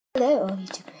Hello, all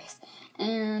YouTubers,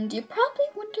 and you're probably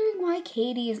wondering why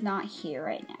Katie is not here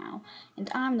right now,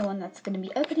 and I'm the one that's going to be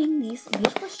opening these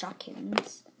beautiful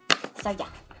shopkins. So yeah,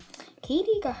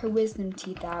 Katie got her wisdom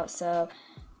teeth out, so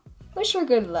wish her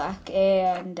good luck,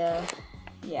 and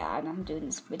yeah, I'm doing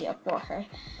this video for her.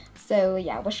 So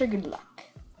yeah, wish her good luck,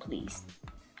 please.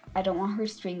 I don't want her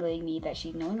strangling me that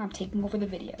she's knowing I'm taking over the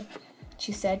video.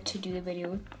 She said to do the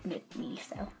video with me,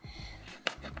 so.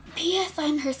 P.S.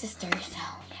 I'm her sister, so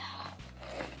yeah.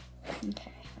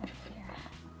 Okay, yeah.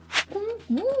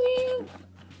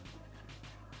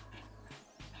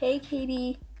 Hey,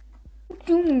 Katie. Have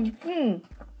been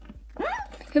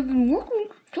working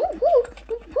so hard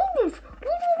to finish.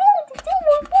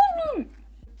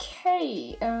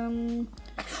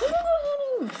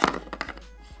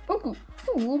 Okay,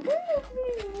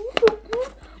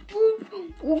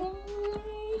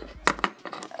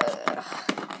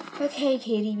 okay,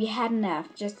 Katie, we had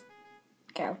enough. Just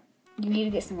go. You need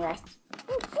to get some rest.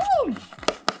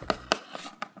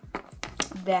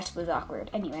 That was awkward.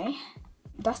 Anyway,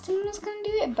 Dustin was gonna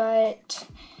do it, but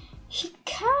he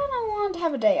kinda wanted to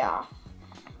have a day off.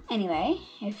 Anyway,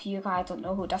 if you guys don't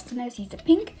know who Dustin is, he's a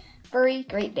pink, furry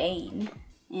Great Dane.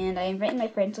 And I invited my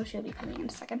friend, so she'll be coming in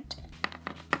a second.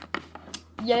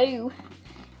 Yo!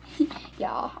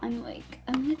 Yeah, I'm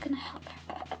not gonna help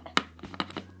her.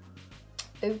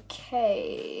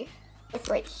 Okay.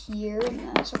 Right here in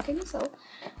the shopkin. So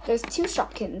there's 2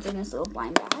 shopkins in this little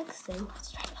blind bag. So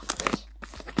let's try to open it.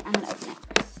 I'm gonna open it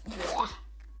first. Yeah.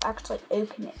 Actually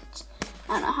open it.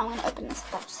 I don't know how I'm gonna open this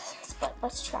without scissors, but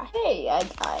let's try. Hey, I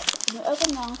got it. I'm gonna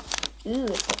open now. Ooh,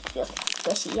 it feels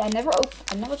squishy. I never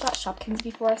got shopkins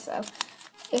before, so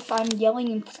if I'm yelling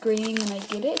and screaming when I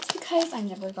get it, it's because I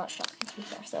never got shopkins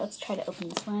before. So let's try to open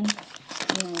this one.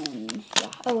 And then,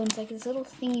 yeah. Oh, and it's like this little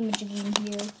thingy-majiggy in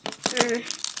here.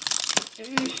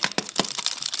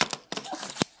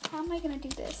 How am I gonna do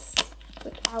this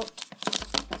without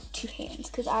 2 hands?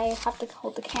 Because I have to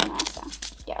hold the camera. So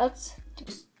yeah, let's do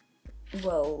this.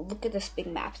 Whoa, look at this big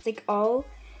map. It's like all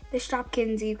the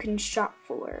shopkins you can shop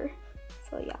for.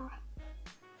 So yeah,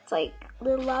 it's like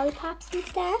little lollipops and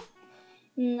stuff.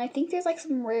 And I think there's like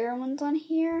some rare ones on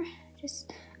here.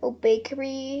 Just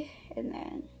bakery, and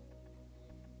then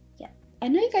yeah. I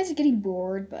know you guys are getting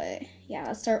bored, but yeah,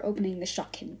 let's start opening the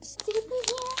shopkins.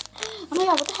 Oh my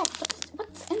god, what the heck?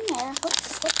 What's in there?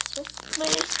 What's this?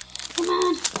 Come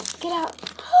on, get out.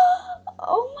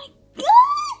 Oh my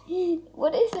god!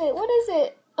 What is it? What is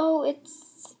it? Oh,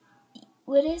 it's,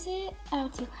 what is it? I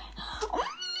don't see.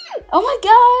 Oh my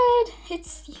god!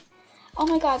 Oh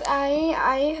my god,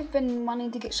 I have been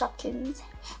wanting to get shopkins.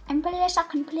 And play a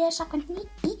shopkin, play a shopkin, play a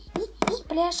shopkin,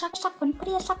 play a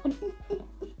shopkin,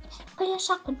 play a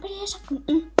shopkin, play a shopkin.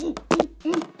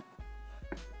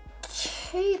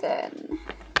 Okay then.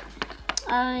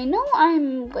 I know I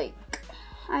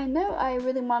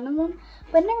really wanted them,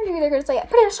 but I never knew they were gonna say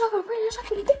play a shopkin, play a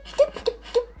shopkin.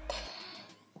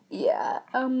 Yeah.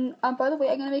 By the way,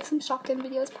 I'm gonna make some shopkin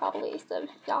videos probably. So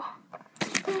yeah.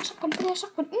 Stop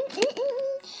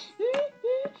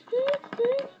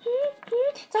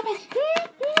it.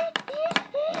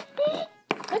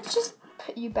 Let's just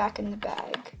put you back in the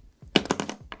bag.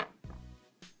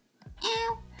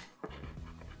 Ow.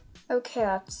 Okay,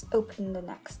 let's open the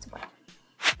next one.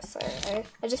 Sorry,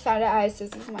 I just found out I had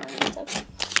scissors in my room, so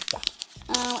yeah.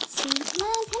 Let's see. Come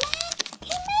on.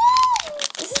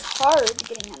 This is hard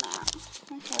getting them out.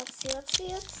 Okay, let's see.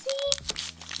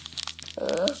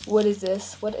 What is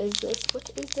this? What is this? What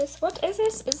is this? What is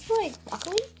this? Is it like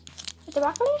broccoli? Is it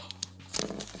broccoli?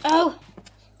 Oh!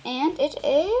 And it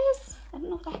is... I don't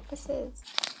know what the heck this is.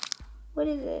 What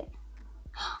is it?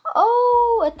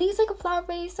 Oh! I think it's like a flower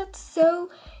vase. That's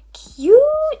so cute!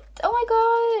 Oh my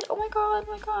god! Oh my god!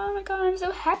 Oh my god! Oh my god! I'm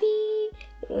so happy!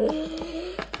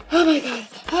 Oh my god!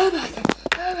 Oh my god!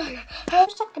 Oh my god!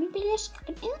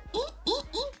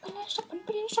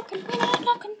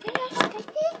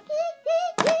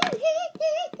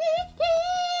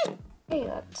 Hey,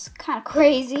 that's kind of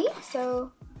crazy.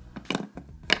 So,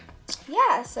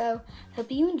 yeah. So,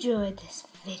 hope you enjoyed this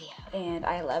video, and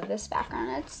I love this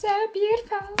background. It's so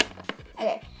beautiful.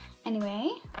 Okay.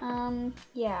 Anyway,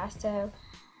 yeah. So,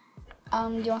 do you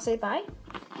want to say bye?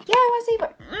 Yeah, I want to say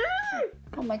bye.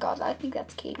 Oh my god, I think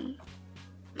that's Katie.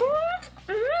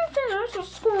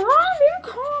 Subscribe and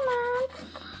comment.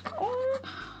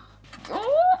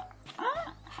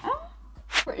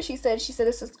 She said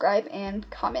to subscribe and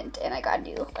comment, and I gotta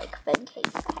do like 10K.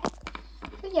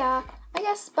 So yeah, I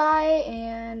guess bye,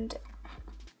 and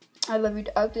I love you.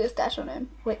 I'll do a stash on him.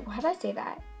 Wait, why did I say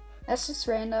that? That's just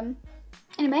random.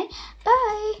 Anyway,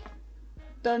 bye.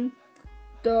 Done.